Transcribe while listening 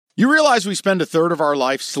You realize we spend a third of our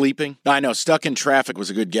life sleeping? I know, stuck in traffic was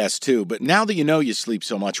a good guess too, but now that you know you sleep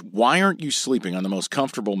so much, why aren't you sleeping on the most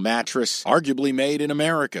comfortable mattress arguably made in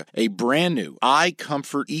America? A brand new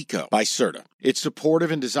iComfort Eco by Serta. It's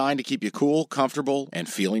supportive and designed to keep you cool, comfortable, and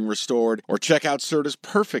feeling restored. Or check out Serta's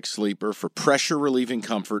Perfect Sleeper for pressure-relieving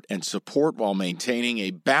comfort and support while maintaining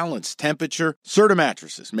a balanced temperature. Serta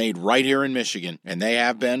mattresses made right here in Michigan, and they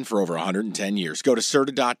have been for over 110 years. Go to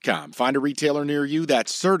Serta.com. Find a retailer near you.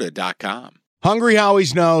 That's Serta.com. Hungry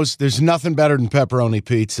Howie's knows there's nothing better than pepperoni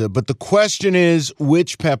pizza, but the question is,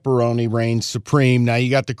 which pepperoni reigns supreme? Now,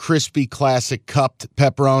 you got the crispy, classic cupped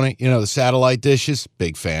pepperoni, the satellite dishes.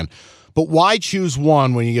 Big fan. But why choose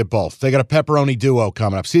one when you get both? They got a pepperoni duo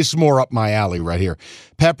coming up. See, this is more up my alley right here.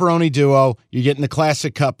 Pepperoni duo, you're getting the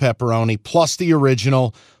classic cup pepperoni, plus the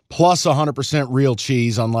original, plus 100% real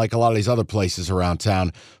cheese, unlike a lot of these other places around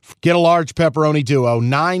town. Get a large pepperoni duo,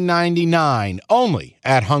 $9.99, only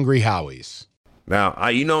at Hungry Howie's. Now,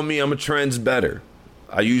 you know me, I'm a trends better.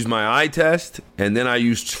 I use my eye test, and then I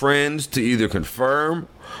use trends to either confirm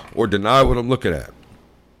or deny what I'm looking at.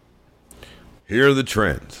 Here are the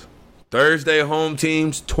trends. Thursday home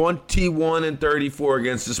teams, 21-34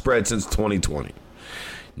 against the spread since 2020.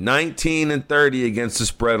 19-30 against the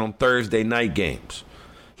spread on Thursday night games.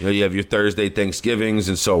 You have your Thursday Thanksgivings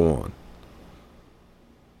and so on.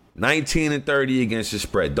 19-30 against the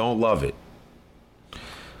spread. Don't love it.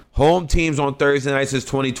 Home teams on Thursday night since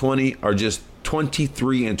 2020 are just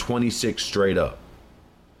 23-26 straight up.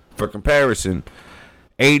 For comparison,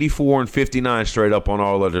 84-59 straight up on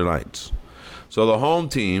all other nights. So the home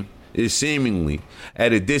team is seemingly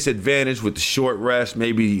at a disadvantage with the short rest.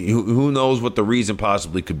 Maybe who knows what the reason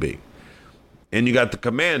possibly could be. And you got the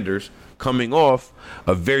Commanders coming off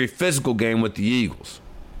a very physical game with the Eagles.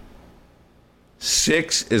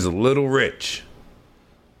 6 is a little rich.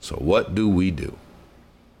 So what do we do?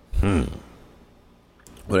 Well,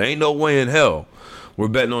 there ain't no way in hell we're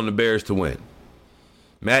betting on the Bears to win.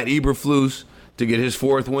 Matt Eberflus to get his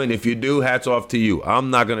 4th win. If you do, hats off to you.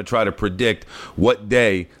 I'm not going to try to predict what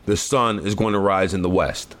day the sun is going to rise in the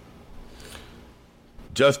West.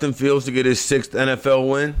 Justin Fields to get his 6th NFL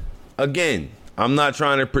win. Again, I'm not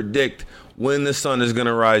trying to predict when the sun is going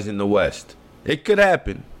to rise in the West. It could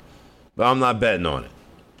happen, but I'm not betting on it.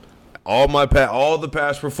 All the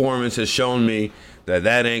past performance has shown me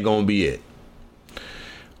that ain't going to be it.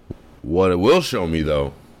 What it will show me,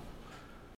 though,